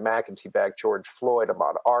bring David McAtee back, George Floyd,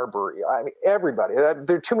 Ahmaud Arbery. I mean, everybody. There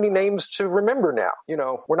are too many names to remember now.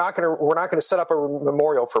 We're not going to set up a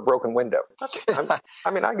memorial for a broken window.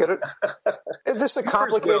 I mean, I get it. This is a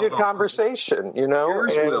complicated conversation, you know?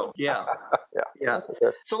 Yours will, yeah. Yeah.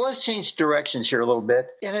 Okay. So let's change directions here a little bit.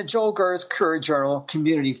 In a Joel Garth Curry Journal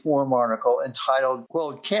Community Forum article entitled,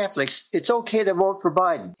 quote, Catholics, It's Okay to Vote for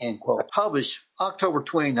Biden, end quote, published October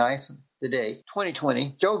 29th, today,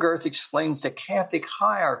 2020, Joel Garth explains the Catholic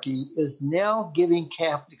hierarchy is now giving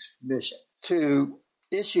Catholics permission to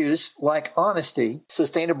issues like honesty,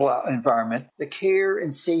 sustainable environment, the care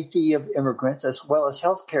and safety of immigrants, as well as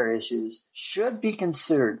healthcare issues, should be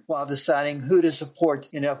considered while deciding who to support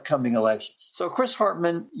in upcoming elections. So, Chris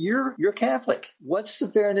Hartman, you're Catholic. What's the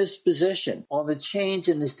fairness position on the change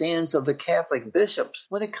in the stance of the Catholic bishops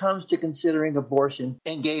when it comes to considering abortion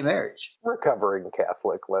and gay marriage? Recovering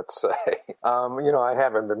Catholic, let's say. I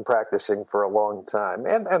haven't been practicing for a long time,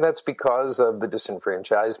 and that's because of the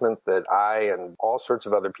disenfranchisement that I and all sorts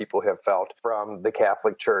of other people have felt from the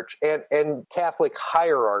Catholic Church and Catholic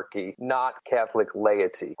hierarchy, not Catholic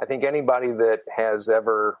laity. I think anybody that has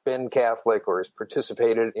ever been Catholic or has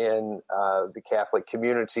participated in the Catholic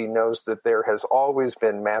community knows that there has always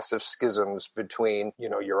been massive schisms between,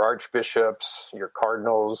 your archbishops, your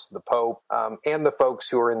cardinals, the Pope, and the folks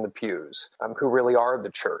who are in the pews, who really are the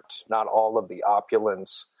church, not all of the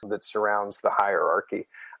opulence that surrounds the hierarchy.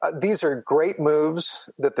 These are great moves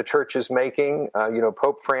that the church is making.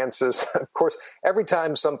 Pope Francis, of course, every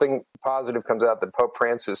time something positive comes out that Pope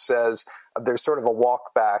Francis says, there's sort of a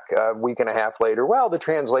walk back a week and a half later. Well, the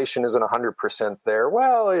translation isn't 100% there.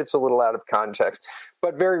 Well, it's a little out of context.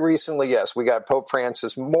 But very recently, yes, we got Pope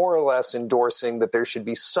Francis more or less endorsing that there should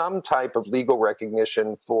be some type of legal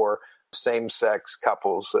recognition for same-sex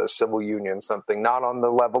couples, civil union, something not on the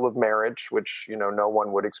level of marriage, which, no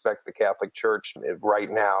one would expect the Catholic Church right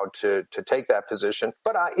now to take that position.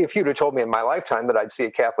 But if you'd have told me in my lifetime that I'd see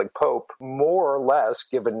a Catholic Pope more or less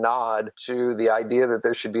give a nod to the idea that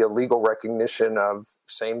there should be a legal recognition of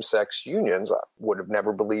same-sex unions, I would have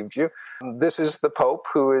never believed you. This is the Pope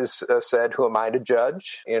who has said, who am I to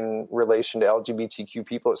judge in relation to LGBTQ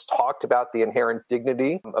people? Has talked about the inherent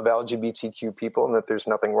dignity of LGBTQ people and that there's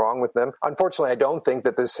nothing wrong with them. Unfortunately, I don't think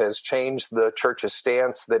that this has changed the church's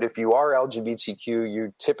stance that if you are LGBTQ,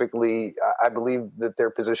 you typically, I believe that their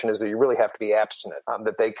position is that you really have to be abstinent,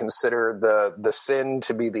 that they consider the sin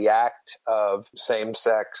to be the act of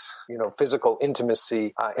same-sex, physical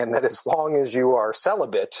intimacy, and that as long as you are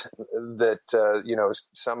celibate, that,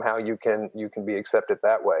 somehow you can be accepted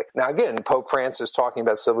that way. Now, again, Pope Francis talking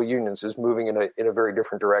about civil unions is moving in a very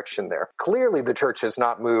different direction there. Clearly, the church has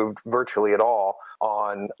not moved virtually at all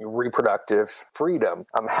on reproductive freedom.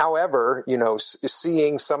 However,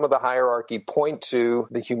 seeing some of the hierarchy point to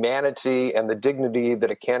the humanity and the dignity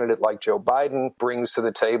that a candidate like Joe Biden brings to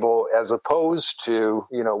the table, as opposed to,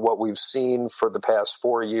 what we've seen for the past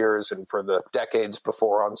 4 years and for the decades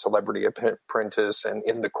before on Celebrity Apprentice and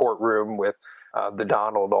in the courtroom with the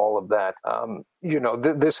Donald, all of that.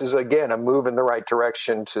 This is, again, a move in the right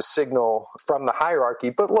direction to signal from the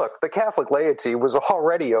hierarchy. But look, the Catholic laity was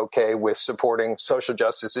already okay with supporting social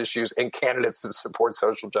justice issues and candidates that support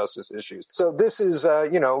social justice issues. So this is,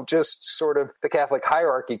 just sort of the Catholic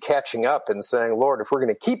hierarchy catching up and saying, Lord, if we're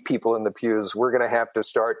going to keep people in the pews, we're going to have to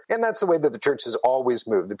start. And that's the way that the church has always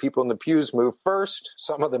moved. The people in the pews move first.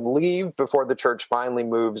 Some of them leave before the church finally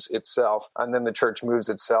moves itself. And then the church moves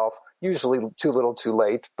itself, usually too little, too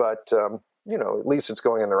late. But, at least it's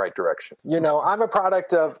going in the right direction. I'm a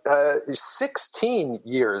product of 16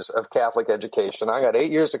 years of Catholic education. I got 8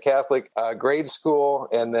 years of Catholic grade school,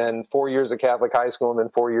 and then 4 years of Catholic high school, and then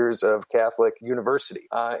 4 years of Catholic university.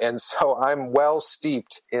 And so I'm well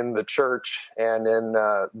steeped in the church and in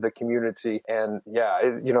the community. And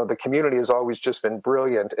the community has always just been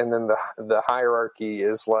brilliant. And then the hierarchy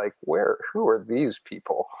is like, who are these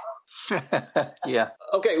people? Yeah.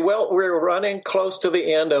 Okay, well, we're running close to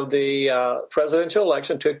the end of the presidential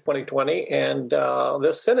election to 2020 and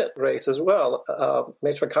the Senate race as well.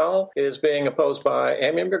 Mitch McConnell is being opposed by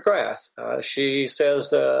Amy McGrath. She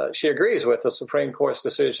says she agrees with the Supreme Court's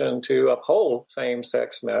decision to uphold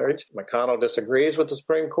same-sex marriage. McConnell disagrees with the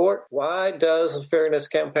Supreme Court. Why does the Fairness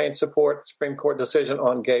Campaign support the Supreme Court decision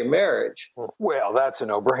on gay marriage? Well, that's a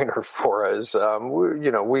no-brainer for us.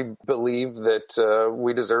 We believe that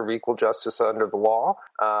we deserve equal justice under the law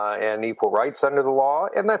and equal rights under the law.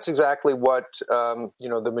 And that's exactly what,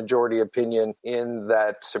 the majority opinion in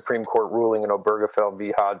that Supreme Court ruling in Obergefell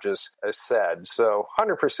v. Hodges has said. So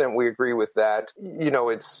 100% we agree with that.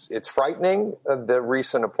 It's frightening, the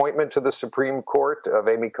recent appointment to the Supreme Court of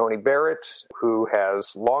Amy Coney Barrett, who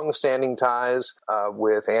has long-standing ties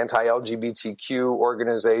with anti-LGBTQ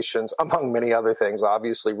organizations, among many other things.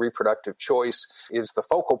 Obviously, reproductive choice is the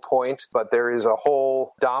focal point, but there is a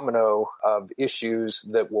whole domino domino of issues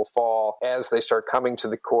that will fall as they start coming to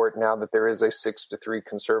the court now that there is a 6-3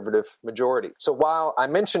 conservative majority. So while I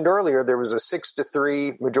mentioned earlier there was a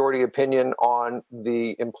 6-3 majority opinion on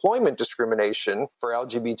the employment discrimination for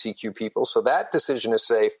LGBTQ people, so that decision is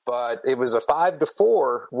safe, but it was a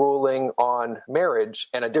 5-4 ruling on marriage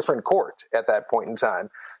and a different court at that point in time.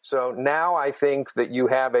 So now I think that you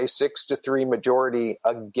have a 6-3 majority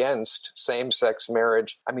against same-sex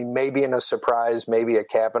marriage. I mean, maybe in a surprise, maybe a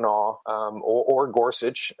Kavanaugh or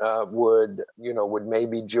Gorsuch would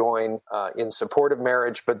maybe join in support of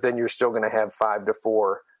marriage, but then you're still going to have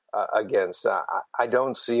 5-4 against. I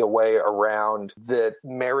don't see a way around that.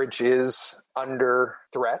 Marriage is under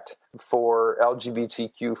threat for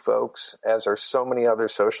LGBTQ folks, as are so many other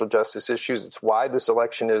social justice issues. It's why this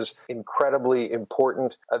election is incredibly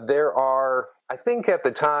important. I think at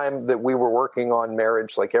the time that we were working on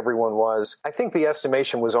marriage, like everyone was, I think the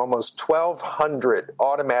estimation was almost 1,200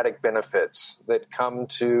 automatic benefits that come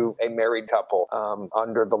to a married couple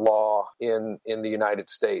under the law in the United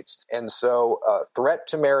States. And so a threat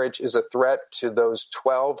to marriage is a threat to those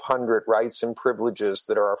 1,200 rights and privileges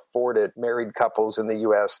that are afforded married couples in the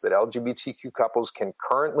U.S. that LGBTQ couples can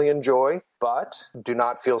currently enjoy, but do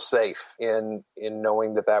not feel safe in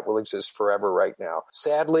knowing that will exist forever right now.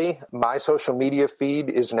 Sadly, my social media feed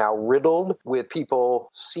is now riddled with people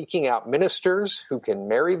seeking out ministers who can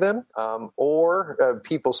marry them, or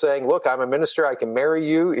people saying, look, I'm a minister, I can marry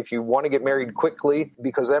you if you want to get married quickly,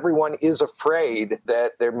 because everyone is afraid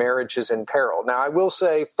that their marriage is in peril. Now, I will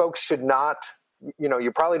say folks should not,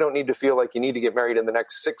 you probably don't need to feel like you need to get married in the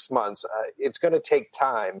next 6 months. It's going to take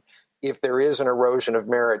time if there is an erosion of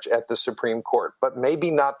marriage at the Supreme Court, but maybe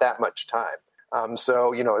not that much time.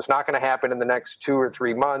 So it's not going to happen in the next 2 or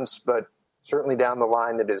 3 months, but certainly down the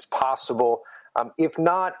line it is possible. If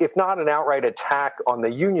not an outright attack on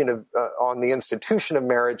the union on the institution of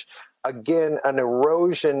marriage, again, an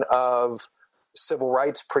erosion of civil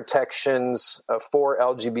rights protections for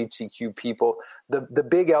LGBTQ people. The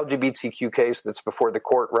big LGBTQ case that's before the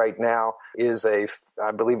court right now is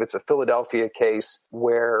I believe it's a Philadelphia case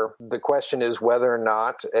where the question is whether or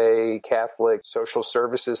not a Catholic social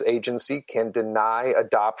services agency can deny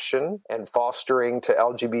adoption and fostering to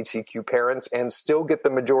LGBTQ parents and still get the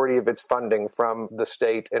majority of its funding from the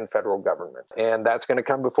state and federal government. And that's going to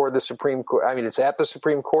come before the Supreme Court. I mean, it's at the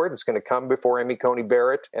Supreme Court. It's going to come before Amy Coney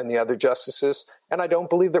Barrett and the other justices. And I don't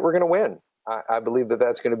believe that we're going to win. I believe that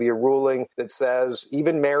that's going to be a ruling that says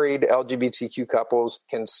even married LGBTQ couples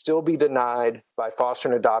can still be denied by foster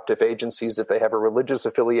and adoptive agencies if they have a religious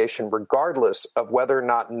affiliation, regardless of whether or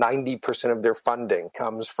not 90% of their funding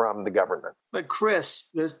comes from the government. But Chris,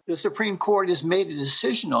 the Supreme Court has made a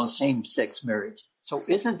decision on same-sex marriage. So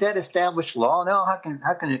isn't that established law now? How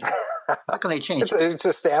can they change it? It's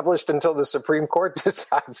established until the Supreme Court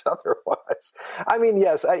decides otherwise. I mean,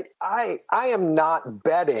 yes, I am not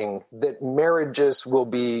betting that marriages will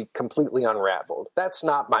be completely unraveled. That's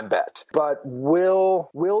not my bet. But will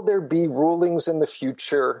there be rulings in the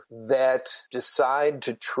future that decide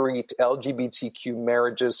to treat LGBTQ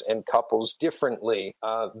marriages and couples differently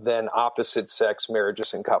than opposite-sex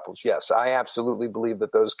marriages and couples? Yes, I absolutely believe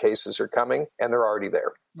that those cases are coming, and they're already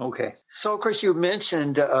there. Okay. So, Chris, you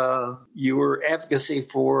mentioned your advocacy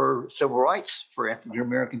for civil rights for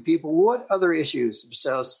African-American people. What other issues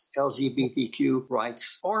besides LGBTQ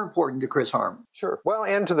rights are important to Chris Harmon? Sure. Well,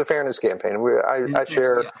 and to the Fairness Campaign. I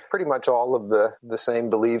share pretty much all of the same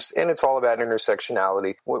beliefs, and it's all about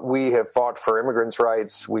intersectionality. We have fought for immigrants'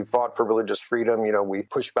 rights. We've fought for religious freedom. We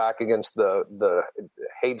push back against the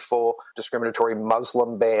hateful, discriminatory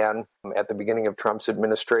Muslim ban at the beginning of Trump's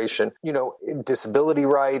administration. Disability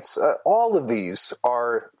rights, all of these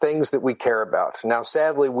are things that we care about. Now,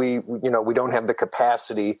 sadly, we don't have the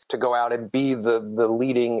capacity to go out and be the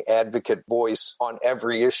leading advocate voice on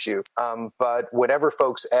every issue. But whenever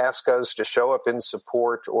folks ask us to show up in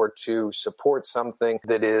support or to support something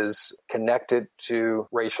that is connected to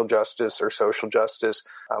racial justice or social justice,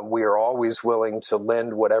 we are always willing to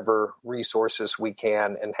lend whatever resources we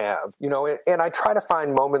can and have. And I try to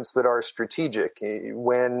find moments that are strategic.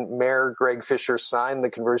 When Mayor Greg Fisher signed the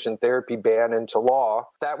conversion therapy ban into law,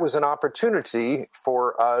 that was an opportunity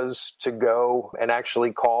for us to go and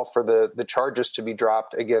actually call for the charges to be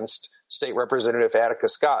dropped against State Representative Attica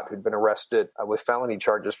Scott, who'd been arrested with felony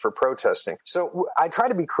charges for protesting. So I try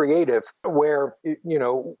to be creative where,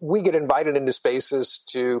 we get invited into spaces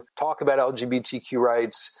to talk about LGBTQ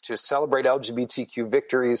rights, to celebrate LGBTQ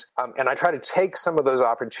victories. And I try to take some of those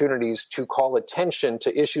opportunities to call attention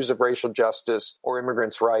to issues of racial justice or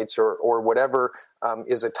immigrants' rights or whatever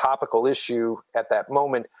is a topical issue at that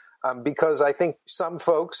moment. because I think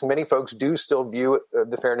many folks do still view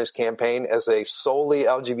the Fairness Campaign as a solely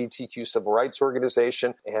LGBTQ civil rights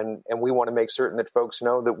organization. And we want to make certain that folks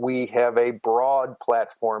know that we have a broad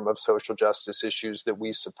platform of social justice issues that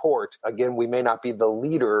we support. Again, we may not be the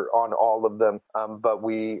leader on all of them, but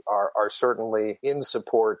we are certainly in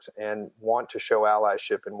support and want to show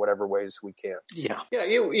allyship in whatever ways we can. Yeah.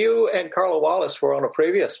 You and Carla Wallace were on a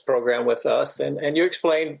previous program with us, and you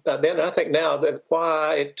explained then, and I think now, that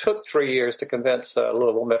why it took 3 years to convince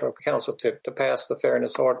Louisville Metro Council to pass the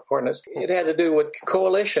Fairness Ordinance. It had to do with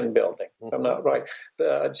coalition building, if I'm not right.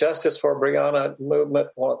 The Justice for Breonna movement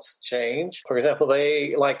wants change. For example,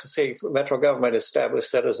 they like to see Metro government establish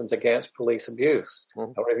Citizens Against Police Abuse,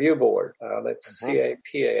 a review board. That's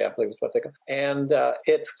CAPA, I believe is what they call it. And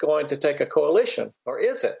it's going to take a coalition, or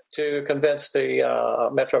is it, to convince the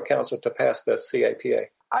Metro Council to pass the CAPA?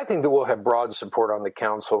 I think that we'll have broad support on the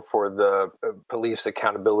council for the Police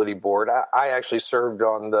Accountability Board. I actually served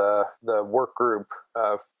on the work group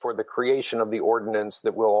for the creation of the ordinance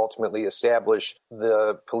that will ultimately establish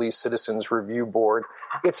the Police Citizens Review Board.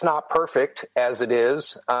 It's not perfect as it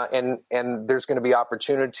is, and there's going to be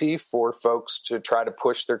opportunity for folks to try to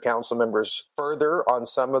push their council members further on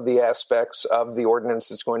some of the aspects of the ordinance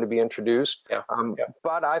that's going to be introduced.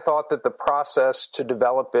 But I thought that the process to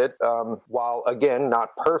develop it, while again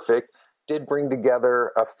not perfect, did bring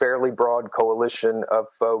together a fairly broad coalition of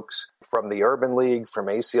folks from the Urban League, from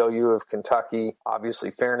ACLU of Kentucky.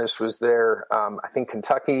 Obviously, Fairness was there. I think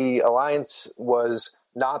Kentucky Alliance was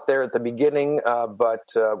not there at the beginning, but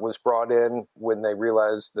was brought in when they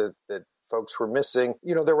realized that folks were missing.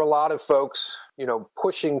 There were a lot of folks,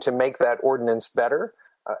 pushing to make that ordinance better.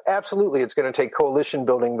 Absolutely, it's going to take coalition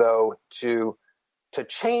building, though, to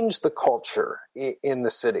change the culture in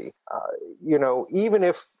the city. Even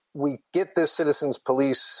if we get this Citizens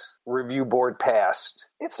Police Review Board passed,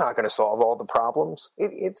 it's not going to solve all the problems.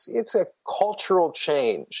 It's a cultural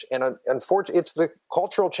change, and unfortunately, it's the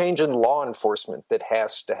cultural change in law enforcement that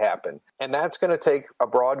has to happen, and that's going to take a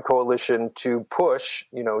broad coalition to push,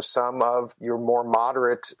 some of your more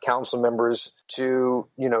moderate council members to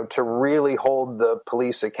really hold the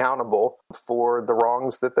police accountable for the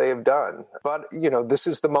wrongs that they have done. But this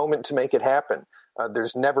is the moment to make it happen.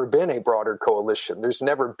 There's never been a broader coalition. There's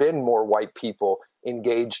never been more white people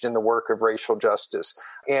engaged in the work of racial justice.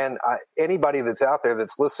 And anybody that's out there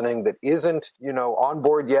that's listening that isn't, on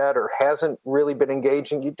board yet or hasn't really been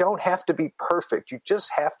engaging, you don't have to be perfect. You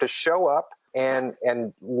just have to show up and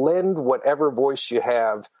lend whatever voice you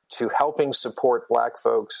have to helping support Black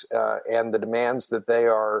folks and the demands that they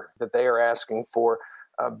are asking for.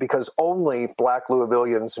 Because only Black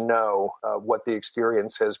Louisvillians know what the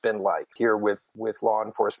experience has been like here with law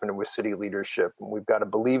enforcement and with city leadership. And we've got to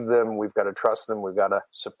believe them. We've got to trust them. We've got to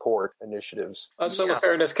support initiatives. So the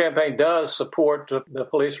Fairness Campaign does support the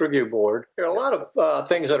Police Review Board. There are a lot of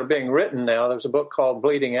things that are being written now. There's a book called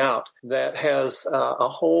Bleeding Out that has a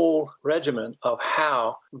whole regimen of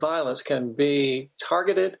how violence can be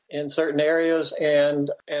targeted in certain areas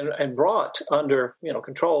and brought under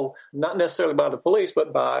control, not necessarily by the police,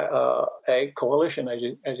 but by a coalition,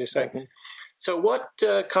 as you say. Mm-hmm. So what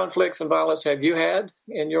conflicts and violence have you had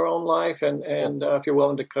in your own life? And if you're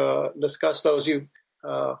willing to discuss those,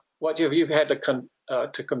 what have you had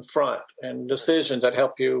to confront and decisions that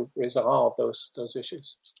help you resolve those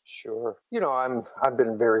issues? Sure. I've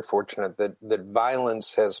been very fortunate that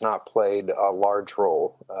violence has not played a large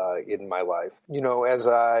role in my life. As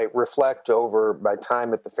I reflect over my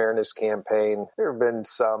time at the Fairness Campaign, there have been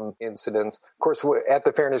some incidents. Of course, at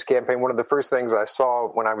the Fairness Campaign, one of the first things I saw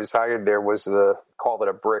when I was hired there was called it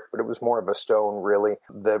a brick, but it was more of a stone, really,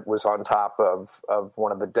 that was on top of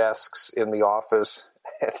one of the desks in the office.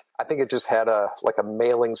 And I think it just had a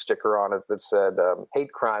mailing sticker on it that said,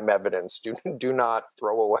 hate crime evidence, do not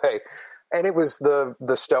throw away. And it was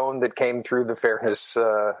the stone that came through the Fairness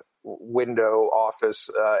window office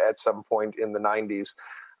at some point in the 90s.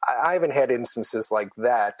 I haven't had instances like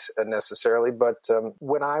that necessarily, but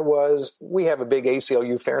we have a big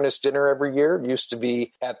ACLU Fairness dinner every year. It used to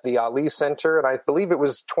be at the Ali Center, and I believe it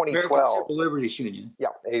was 2012. American Civil Liberties Union. Yeah,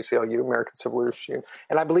 ACLU, American Civil Liberties Union.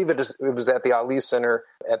 And I believe it was at the Ali Center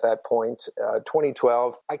at that point,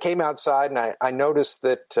 2012. I came outside and I noticed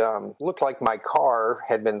that looked like my car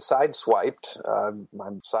had been sideswiped. My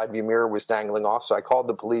side view mirror was dangling off, so I called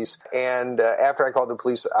the police. And after I called the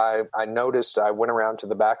police, I noticed, I went around to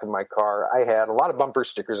the back of my car. I had a lot of bumper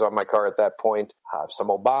stickers on my car at that point, some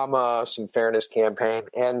Obama, some Fairness Campaign.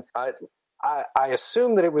 And I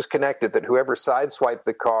assume that it was connected, that whoever sideswiped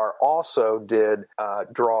the car also did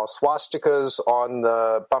draw swastikas on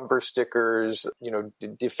the bumper stickers,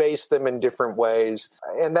 deface them in different ways.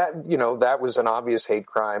 And that was an obvious hate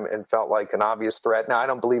crime and felt like an obvious threat. Now, I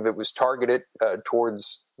don't believe it was targeted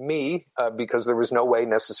towards me because there was no way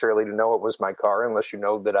necessarily to know it was my car unless you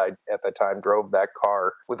know that I, at the time, drove that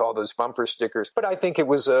car with all those bumper stickers. But I think it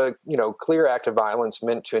was a, clear act of violence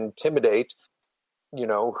meant to intimidate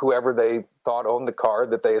whoever they thought owned the car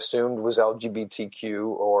that they assumed was LGBTQ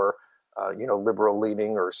or, liberal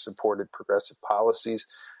leaning or supported progressive policies.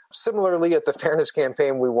 Similarly, at the Fairness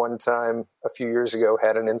Campaign, we one time a few years ago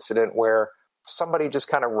had an incident where somebody just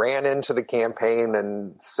kind of ran into the campaign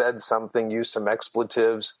and said something, used some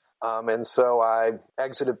expletives. And so I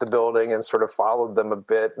exited the building and sort of followed them a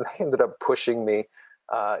bit, and they ended up pushing me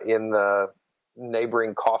in the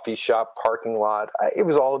neighboring coffee shop parking lot. It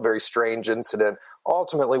was all a very strange incident.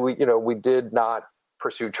 Ultimately, we did not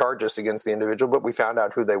pursue charges against the individual, but we found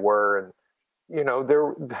out who they were. And,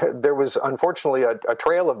 there was unfortunately a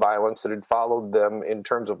trail of violence that had followed them in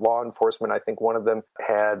terms of law enforcement. I think one of them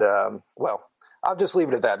had, I'll just leave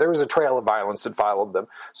it at that. There was a trail of violence that followed them.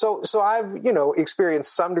 So I've,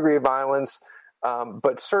 experienced some degree of violence,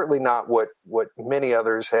 but certainly not what many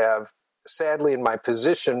others have. Sadly, in my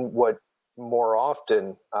position, what more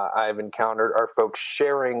often I've encountered are folks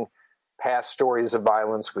sharing past stories of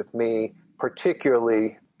violence with me,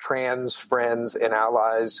 particularly trans friends and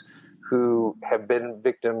allies who have been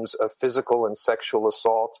victims of physical and sexual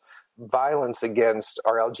assault. Violence against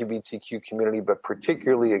our LGBTQ community, but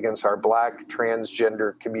particularly against our Black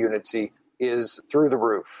transgender community, is through the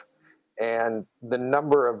roof. And the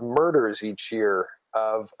number of murders each year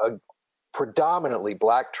of predominantly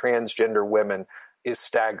Black transgender women is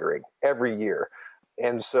staggering every year.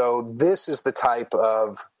 And so this is the type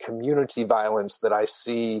of community violence that I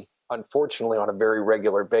see, unfortunately, on a very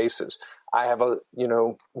regular basis. I have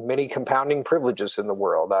many compounding privileges in the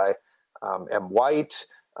world. I am white.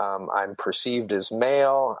 I'm perceived as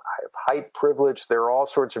male. I have height privilege. There are all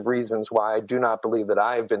sorts of reasons why I do not believe that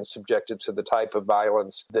I have been subjected to the type of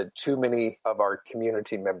violence that too many of our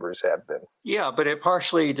community members have been. Yeah, but it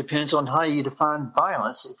partially depends on how you define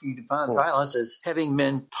violence. If you define violence as having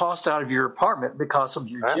been tossed out of your apartment because of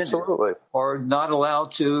your gender, or not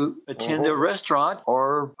allowed to attend a restaurant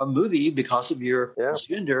or a movie because of your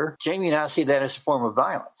gender, Jamie and I see that as a form of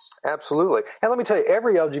violence. Absolutely. And let me tell you,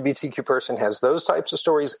 every LGBTQ person has those types of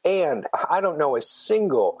stories. And I don't know a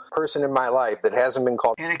single person in my life that hasn't been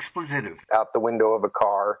called an expletive out the window of a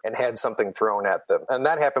car and had something thrown at them. And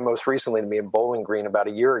that happened most recently to me in Bowling Green about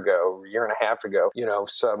a year and a half ago.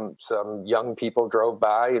 Some young people drove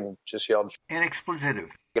by and just yelled an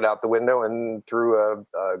expletive out the window and threw a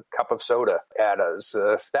cup of soda at us.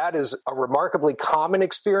 That is a remarkably common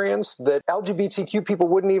experience that LGBTQ people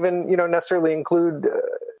wouldn't even, necessarily include.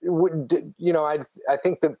 I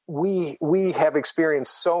think that we have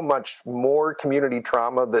experienced so much more community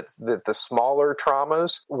trauma that the smaller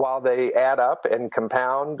traumas, while they add up and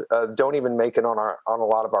compound, don't even make it on a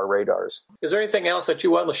lot of our radars. Is there anything else that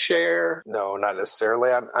you want to share? No, not necessarily.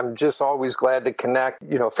 I'm just always glad to connect.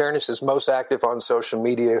 Fairness is most active on social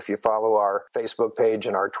media. If you follow our Facebook page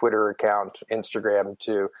and our Twitter account, Instagram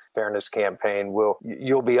too, Fairness Campaign,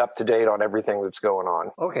 you'll be up to date on everything that's going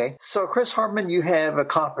on. Okay. So, Chris Hartman, you have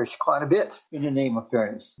accomplished quite a bit in the name of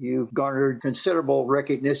fairness. You've garnered considerable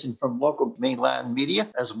recognition from local mainline media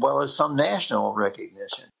as well as some national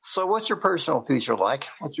recognition. So what's your personal future like?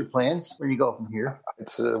 What's your plans? Where do you go from here?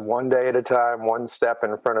 It's one day at a time, one step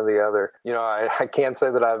in front of the other. I can't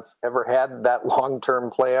say that I've ever had that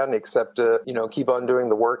long-term plan except to, keep on doing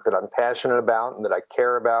the work that I'm passionate about and that I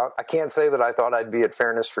care about. I can't say that I thought I'd be at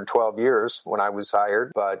Fairness for 12 years when I was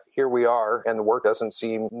hired, but here we are and the work doesn't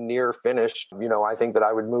seem near finished. I think that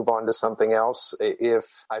I would move on to something else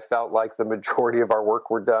if I felt like the majority of our work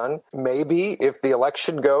were done. Maybe if the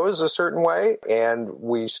election goes a certain way and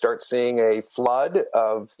we start seeing a flood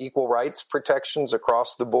of equal rights protections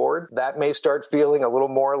across the board, that may start feeling a little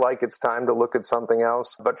more like it's time to look at something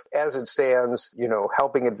else. But as it stands,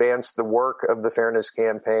 helping advance the work of the Fairness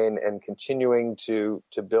Campaign and continuing to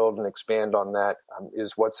build and expand on that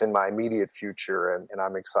is what's in my immediate future, and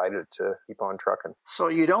I'm excited to keep on trucking. So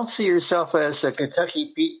you don't see yourself as a Kentucky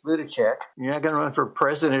beat Pete Buttigieg. You're not going to run for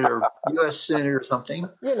president or U.S. Senate or something.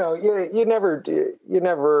 You know, you never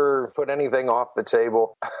put anything off the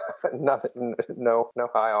table. Nothing, no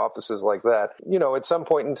high offices like that. You know, at some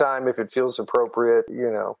point in time, if it feels appropriate,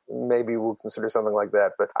 you know, maybe we'll consider something like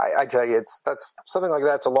that. But I tell you, that's something like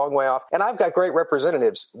that's a long way off. And I've got great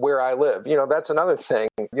representatives where I live. You know, that's another thing.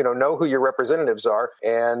 You know who your representatives are.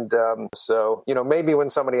 And so, you know, maybe when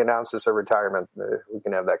somebody announces a retirement, we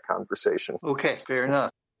can have that conversation. Okay, fair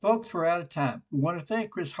enough. Folks, we're out of time. We want to thank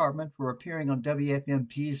Chris Hartman for appearing on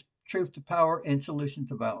WFMP's Truth to Power and Solutions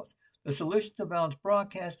to Violence. The Solutions to Violence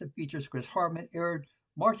broadcast that features Chris Hartman aired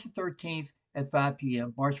March the 13th at 5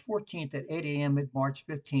 p.m., March 14th at 8 a.m., and March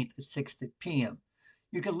 15th at 6 p.m.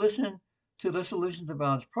 You can listen to the Solutions to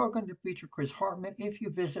Violence program to feature Chris Hartman if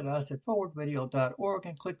you visit us at forwardradio.org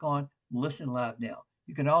and click on Listen Live Now.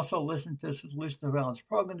 You can also listen to the Solutions to Violence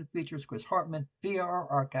program that features Chris Hartman via our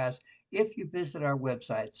archives if you visit our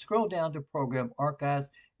website. Scroll down to Program Archives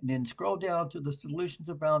and then scroll down to the Solutions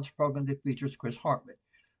to Violence program that features Chris Hartman.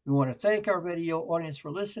 We want to thank our radio audience for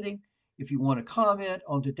listening. If you want to comment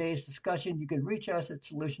on today's discussion, you can reach us at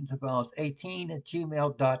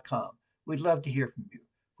solutionsofviolence18@gmail.com. We'd love to hear from you.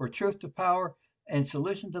 For Truth to Power and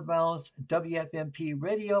Solutions to Violence, WFMP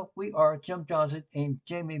Radio, we are Jim Johnson and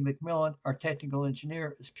Jamie McMillan. Our technical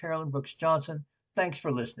engineer is Carolyn Brooks Johnson. Thanks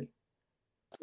for listening.